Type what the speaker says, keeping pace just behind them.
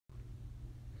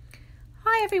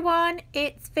Hi everyone,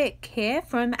 it's Vic here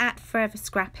from @Forever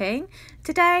Scrapping.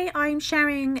 Today I'm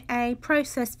sharing a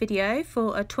process video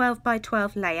for a 12 by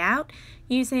 12 layout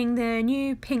using the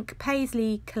new pink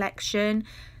paisley collection,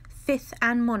 5th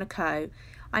and Monaco.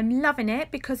 I'm loving it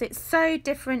because it's so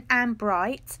different and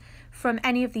bright from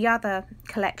any of the other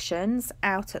collections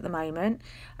out at the moment,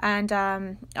 and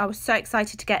I was so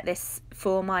excited to get this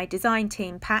for my design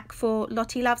team pack for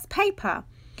Lottie Loves Paper.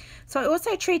 So I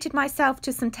also treated myself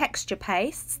to some texture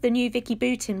pastes, the new Vicky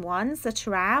Boutin ones that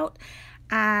are out,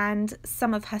 and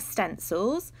some of her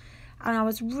stencils. And I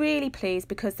was really pleased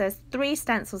because there's 3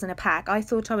 stencils in a pack. I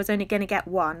thought I was only going to get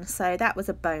 1, so that was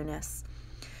a bonus.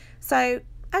 So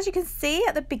as you can see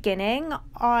at the beginning,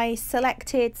 I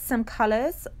selected some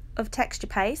colours of texture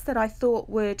paste that I thought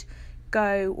would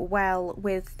go well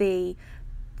with the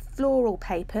floral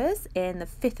papers in the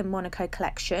 5th and Monaco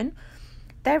collection.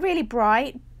 They're really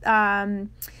bright.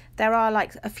 There are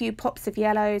like a few pops of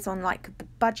yellows on like the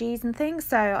budgies and things,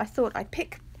 so I thought I'd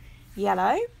pick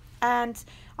yellow, and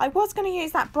I was going to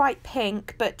use that bright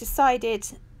pink but decided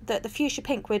that the fuchsia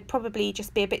pink would probably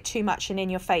just be a bit too much and in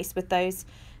your face with those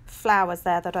flowers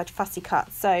there that I'd fussy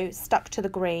cut, so stuck to the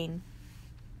green.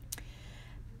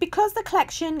 Because the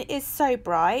collection is so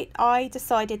bright, I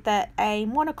decided that a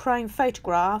monochrome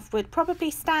photograph would probably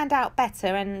stand out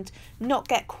better and not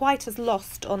get quite as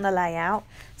lost on the layout.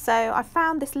 So I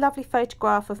found this lovely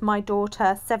photograph of my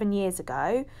daughter 7 years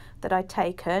ago that I'd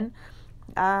taken.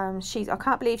 I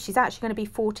can't believe she's actually going to be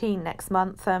 14 next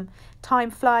month. Time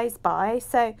flies by,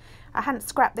 so I hadn't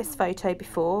scrapped this photo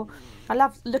before. I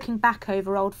love looking back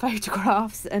over old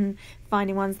photographs and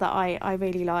finding ones that I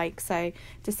really like, so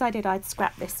decided I'd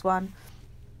scrap this one.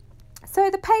 So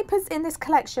the papers in this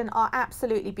collection are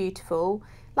absolutely beautiful.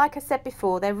 Like I said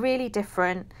before, they're really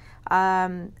different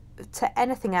to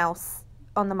anything else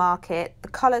on the market. The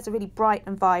colours are really bright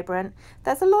and vibrant.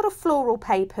 There's a lot of floral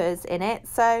papers in it,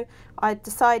 so I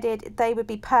decided they would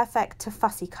be perfect to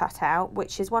fussy cut out,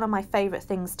 which is one of my favourite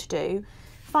things to do.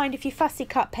 Find if you fussy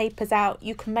cut papers out,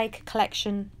 you can make a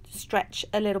collection stretch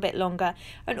a little bit longer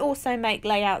and also make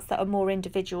layouts that are more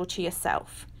individual to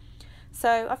yourself.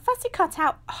 So I fussy cut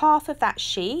out half of that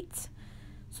sheet,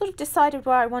 sort of decided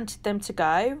where I wanted them to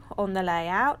go on the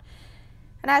layout,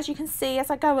 and as you can see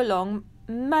as I go along,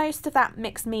 most of that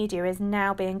mixed media is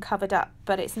now being covered up,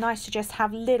 but it's nice to just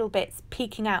have little bits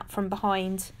peeking out from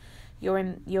behind your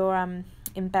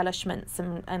embellishments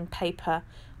and paper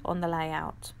on the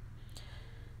layout.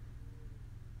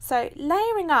 So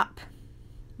layering up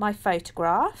my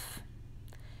photograph,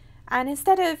 and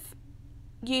instead of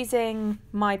using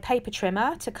my paper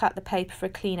trimmer to cut the paper for a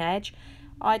clean edge,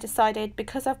 I decided,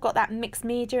 because I've got that mixed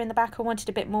media in the back, I wanted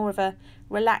a bit more of a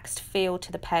relaxed feel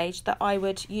to the page, that I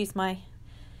would use my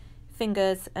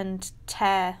fingers and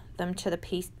tear them to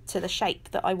the shape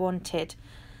that I wanted,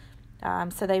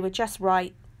 so they were just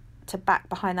right to back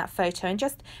behind that photo, and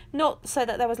just not so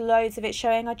that there was loads of it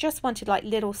showing. I just wanted like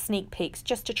little sneak peeks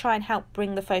just to try and help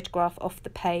bring the photograph off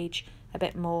the page a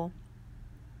bit more.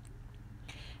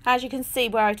 As you can see,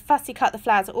 where I'd fussy cut the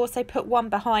flowers, I also put one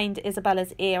behind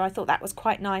Isabella's ear. I thought that was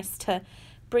quite nice to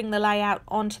bring the layout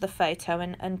onto the photo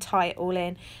and tie it all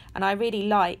in, and I really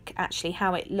like actually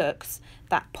how it looks,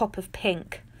 that pop of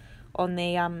pink on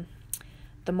the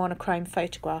monochrome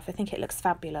photograph. I think it looks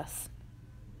fabulous.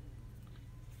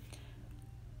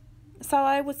 So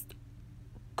I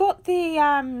got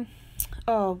the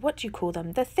what do you call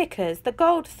them? The thickers, the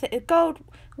gold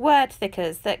word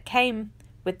thickers that came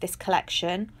with this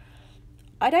collection.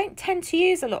 I don't tend to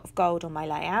use a lot of gold on my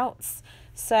layouts,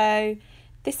 so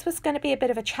this was going to be a bit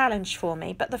of a challenge for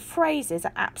me, but the phrases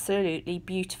are absolutely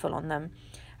beautiful on them.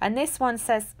 And this one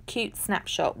says cute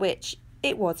snapshot, which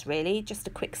it was really just a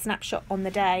quick snapshot on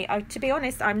the day. To be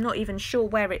honest, I'm not even sure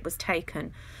where it was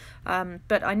taken,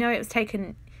 but I know it was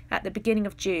taken at the beginning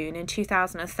of June in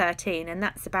 2013, and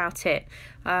that's about it.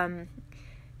 Although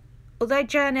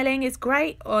journaling is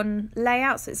great on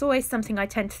layouts, it's always something I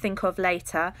tend to think of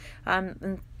later,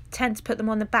 and tend to put them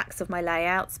on the backs of my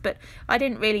layouts, but I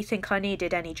didn't really think I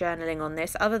needed any journaling on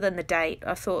this other than the date.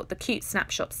 I thought the cute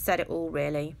snapshots said it all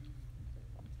really.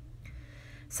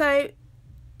 So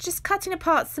just cutting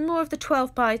apart some more of the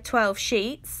 12 by 12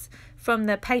 sheets from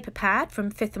the paper pad from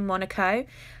 5th and Monaco,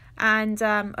 and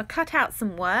I cut out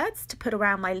some words to put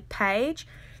around my page,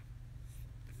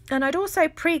 and I'd also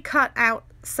pre-cut out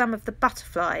some of the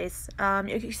butterflies.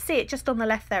 You can see it just on the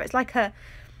left there. It's like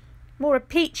more a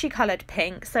peachy coloured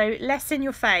pink, so less in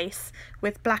your face,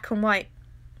 with black and white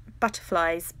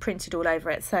butterflies printed all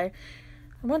over it. So I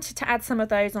wanted to add some of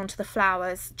those onto the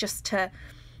flowers just to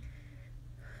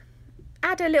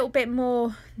add a little bit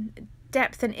more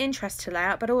depth and interest to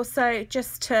layout, but also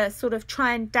just to sort of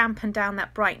try and dampen down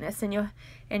that brightness in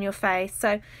your face.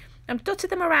 So I've dotted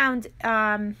them around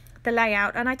the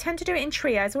layout, and I tend to do it in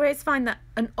trios. I always find that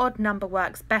an odd number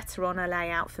works better on a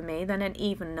layout for me than an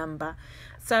even number.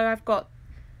 So I've got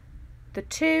the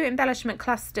 2 embellishment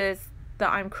clusters that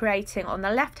I'm creating on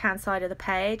the left hand side of the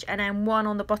page, and then one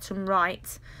on the bottom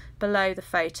right below the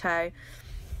photo.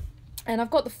 And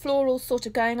I've got the florals sort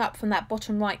of going up from that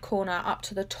bottom right corner up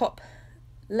to the top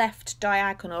left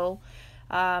diagonal,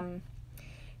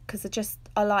 because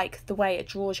I like the way it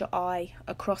draws your eye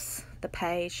across the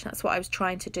page. That's what I was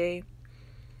trying to do.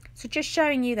 So just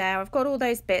showing you there, I've got all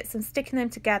those bits and sticking them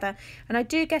together, and I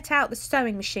do get out the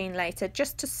sewing machine later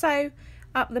just to sew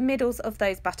up the middles of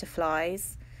those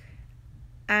butterflies.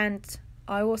 And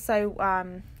I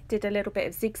also did a little bit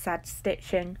of zigzag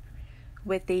stitching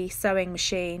with the sewing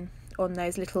machine on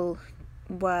those little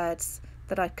words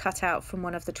that I cut out from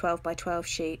one of the 12 by 12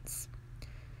 sheets.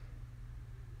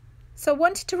 So I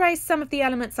wanted to raise some of the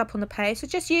elements up on the page, so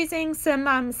just using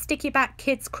some sticky back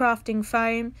kids crafting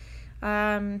foam.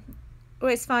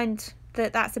 Always find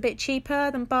that that's a bit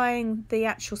cheaper than buying the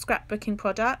actual scrapbooking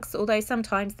products, although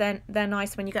sometimes they're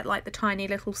nice when you get like the tiny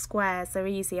little squares, they're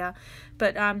easier.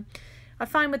 But I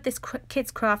find with this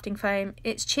kids crafting foam,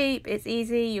 it's cheap, it's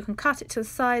easy, you can cut it to the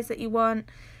size that you want,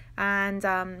 and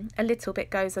a little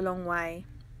bit goes a long way.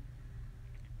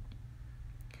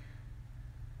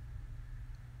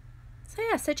 So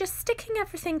yeah, so just sticking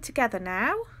everything together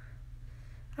now.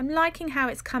 I'm liking how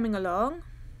it's coming along.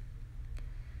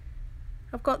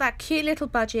 I've got that cute little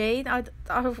budgie.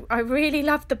 I really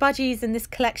loved the budgies in this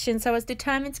collection, so I was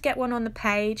determined to get one on the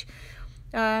page,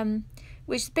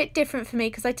 which is a bit different for me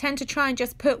because I tend to try and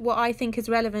just put what I think is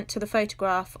relevant to the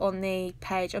photograph on the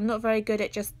page. I'm not very good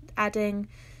at just adding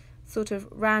sort of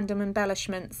random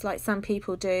embellishments like some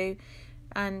people do,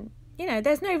 and you know,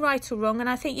 there's no right or wrong, and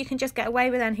I think you can just get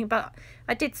away with anything, but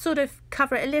I did sort of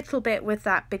cover it a little bit with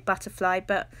that big butterfly,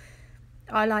 but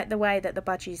I like the way that the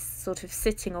budgie's sort of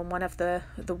sitting on one of the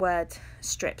word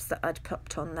strips that I'd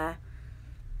popped on there.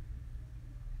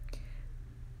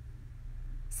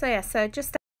 So yeah, so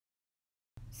just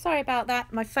sorry about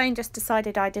that, my phone just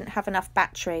decided I didn't have enough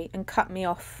battery and cut me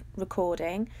off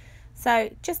recording.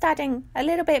 So just adding a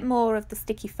little bit more of the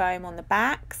sticky foam on the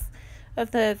backs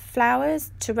of the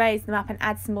flowers to raise them up and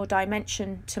add some more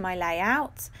dimension to my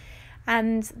layout,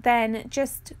 and then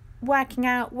just working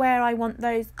out where I want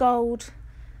those gold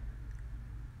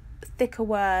thicker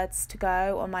words to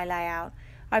go on my layout.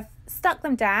 I've stuck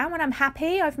them down when I'm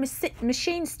happy. I've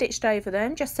machine stitched over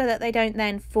them just so that they don't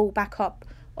then fall back up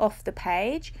off the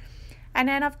page, and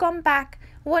then I've gone back.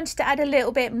 I wanted to add a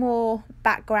little bit more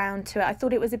background to it. I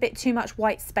thought it was a bit too much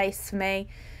white space for me,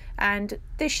 and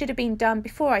this should have been done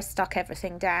before I stuck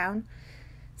everything down.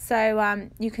 So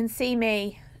you can see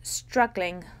me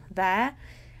struggling there,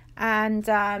 and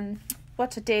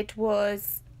what I did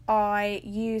was I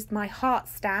used my heart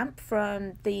stamp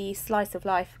from the Slice of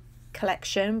Life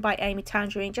collection by Amy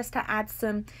Tangerine just to add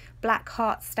some black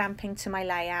heart stamping to my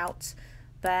layout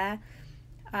there,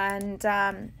 and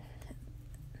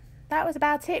that was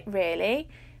about it really.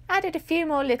 Added a few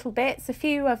more little bits, a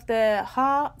few of the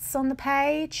hearts on the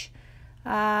page,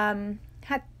 and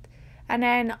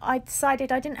then I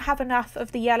decided I didn't have enough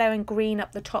of the yellow and green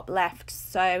up the top left,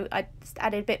 so I just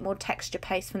added a bit more texture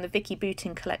paste from the Vicky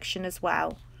Booting collection as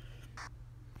well.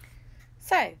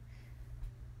 So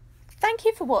thank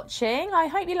you for watching. I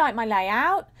hope you like my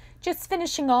layout. Just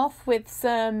finishing off with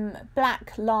some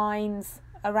black lines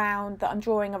around that I'm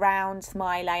drawing around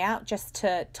my layout just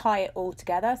to tie it all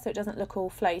together so it doesn't look all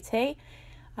floaty.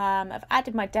 I've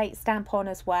added my date stamp on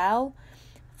as well.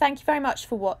 Thank you very much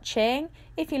for watching.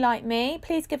 If you like me,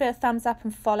 please give it a thumbs up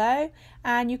and follow,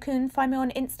 and you can find me on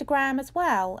Instagram as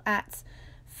well at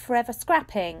Forever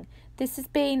Scrapping. This has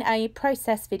been a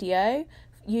process video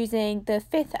using the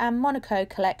 5th and Monaco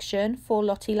collection for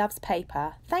Lottie Loves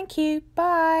Paper. Thank you,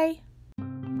 bye.